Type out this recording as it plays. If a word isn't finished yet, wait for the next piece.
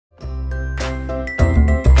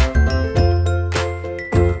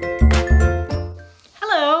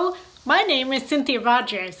name is Cynthia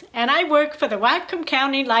Rogers, and I work for the Whatcom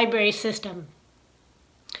County Library System.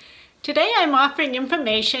 Today I'm offering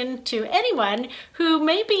information to anyone who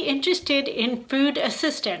may be interested in food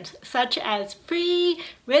assistance, such as free,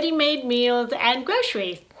 ready-made meals and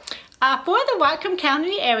groceries. For the Whatcom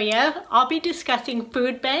County area, I'll be discussing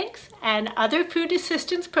food banks and other food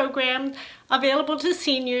assistance programs available to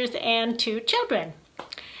seniors and to children.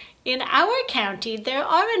 In our county, there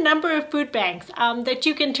are a number of food banks that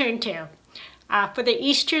you can turn to. For the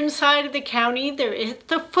eastern side of the county, there is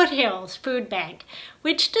the Foothills Food Bank,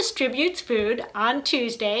 which distributes food on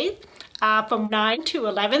Tuesdays from 9 to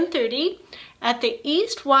 11:30 at the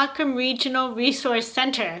East Whatcom Regional Resource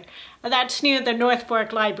Center. That's near the North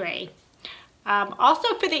Fork Library.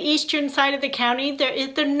 Also for the eastern side of the county, there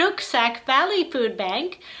is the Nooksack Valley Food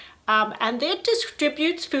Bank, and it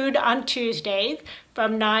distributes food on Tuesdays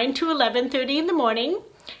from 9 to 11:30 in the morning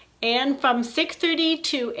and from 6:30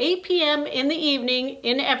 to 8 p.m. in the evening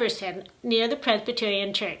in Everson near the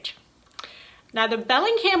Presbyterian Church. Now the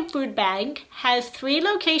Bellingham Food Bank has 3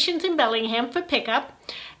 locations in Bellingham for pickup,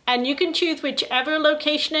 and you can choose whichever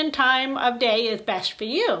location and time of day is best for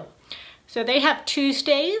you. So they have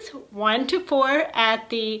Tuesdays 1 to 4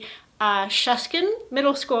 at the Shuskin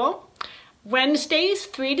Middle School, Wednesdays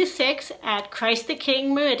 3 to 6 at Christ the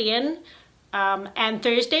King Meridian, and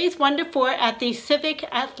Thursdays 1 to 4 at the Civic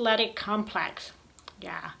Athletic Complex.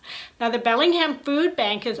 Now the Bellingham Food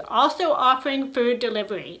Bank is also offering food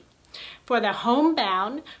delivery. For the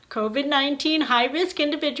homebound COVID-19 high-risk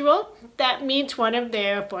individual that meets one of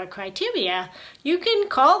their 4 criteria, you can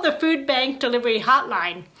call the food bank delivery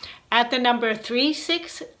hotline at the number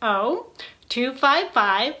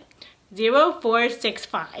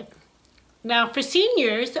 360-255-0465. Now for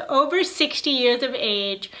seniors over 60 years of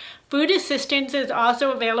age, food assistance is also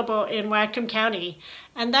available in Whatcom County,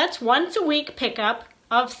 and that's once a week pickup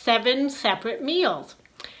of 7 separate meals.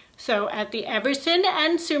 So at the Everson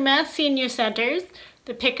and Sumas Senior Centers,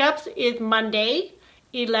 the pickups is Monday,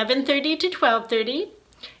 11:30 to 12:30,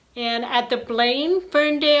 and at the Blaine,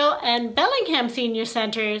 Ferndale, and Bellingham Senior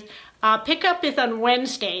Centers, pickup is on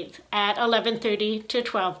Wednesdays at 11:30 to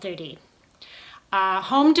 12:30.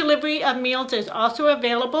 Home delivery of meals is also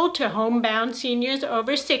available to homebound seniors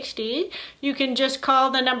over 60. You can just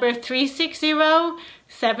call the number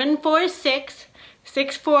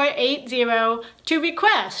 360-746-6480 to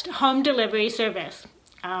request home delivery service.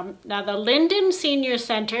 Now the Linden Senior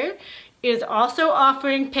Center is also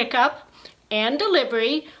offering pickup and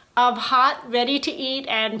delivery of hot, ready-to-eat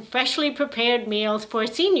and freshly prepared meals for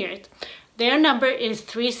seniors. Their number is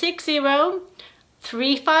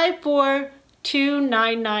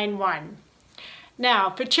 360-354-2991. Now,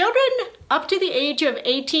 for children up to the age of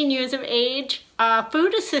 18 years of age,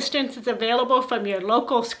 food assistance is available from your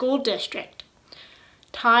local school district.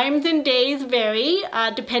 Times and days vary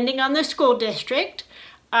depending on the school district,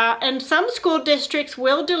 and some school districts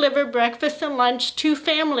will deliver breakfast and lunch to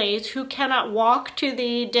families who cannot walk to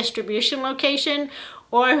the distribution location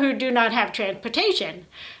or who do not have transportation.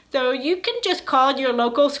 So you can just call your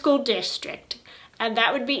local school district, and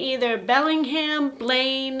that would be either Bellingham,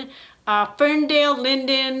 Blaine, Ferndale,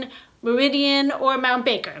 Linden, Meridian, or Mount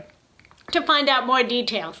Baker to find out more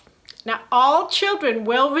details. Now, all children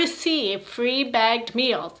will receive free bagged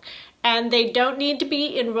meals, and they don't need to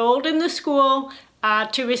be enrolled in the school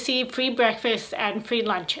to receive free breakfasts and free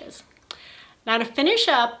lunches. Now, to finish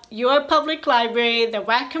up, your public library, the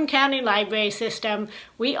Whatcom County Library System,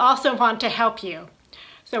 we also want to help you.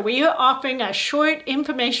 So we are offering a short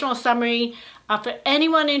informational summary for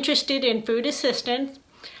anyone interested in food assistance.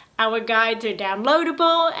 Our guides are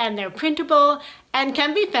downloadable and they're printable and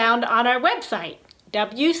can be found on our website,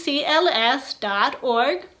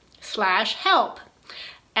 wcls.org/help.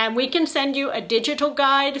 And we can send you a digital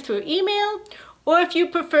guide through email, or if you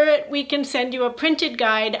prefer it, we can send you a printed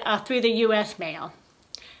guide through the U.S. mail.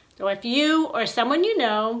 So if you or someone you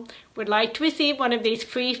know would like to receive one of these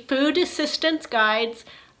free food assistance guides,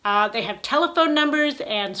 they have telephone numbers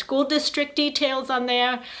and school district details on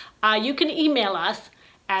there. You can email us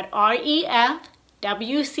at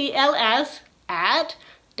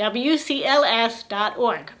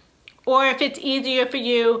refwcls@wcls.org. Or if it's easier for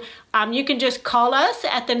you, you can just call us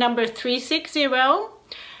at the number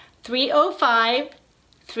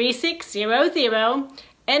 360-305-3600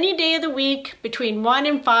 any day of the week between 1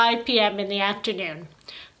 and 5 p.m. in the afternoon.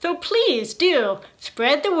 So please do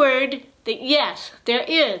spread the word that yes, there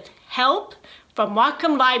is help from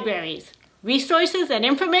Whatcom Libraries, resources and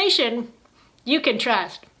information you can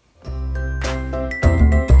trust.